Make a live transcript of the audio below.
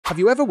Have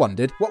you ever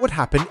wondered what would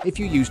happen if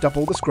you used up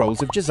all the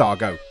scrolls of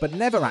Jazargo, but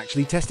never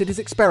actually tested his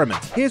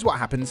experiment? Here's what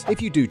happens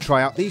if you do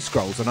try out these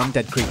scrolls on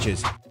undead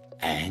creatures.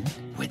 And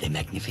were they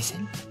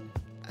magnificent?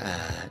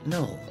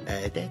 No,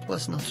 that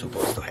was not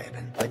supposed to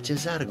happen. But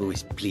Jazargo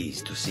is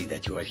pleased to see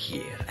that you are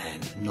here,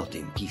 and not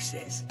in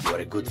pieces. You are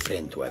a good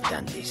friend to have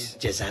done this.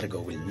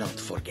 Jazargo will not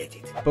forget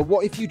it. But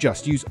what if you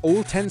just use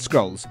all 10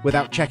 scrolls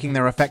without checking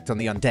their effect on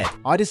the undead?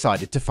 I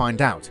decided to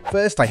find out.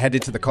 First, I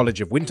headed to the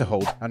College of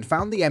Winterhold and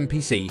found the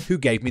NPC who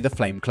gave me the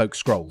Flame Cloak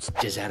scrolls.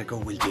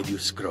 Jazargo will give you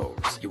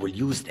scrolls. You will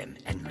use them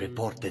and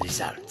report the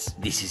results.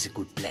 This is a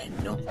good plan,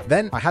 no?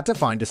 Then I had to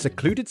find a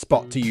secluded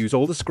spot to use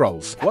all the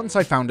scrolls. Once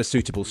I found a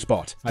suitable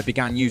spot, I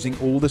began using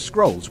all the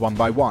scrolls one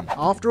by one.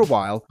 After a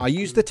while, I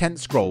used the 10th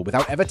scroll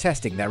without ever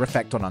testing their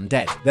effect on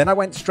undead. Then I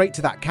went straight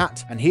to that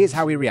cat, and here's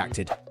how he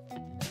reacted.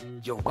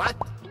 You what?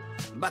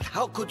 But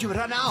how could you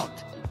run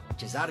out?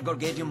 Jazargo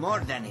gave you more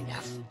than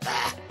enough.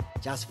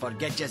 Just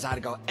forget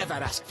Jazargo ever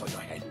asked for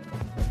your help.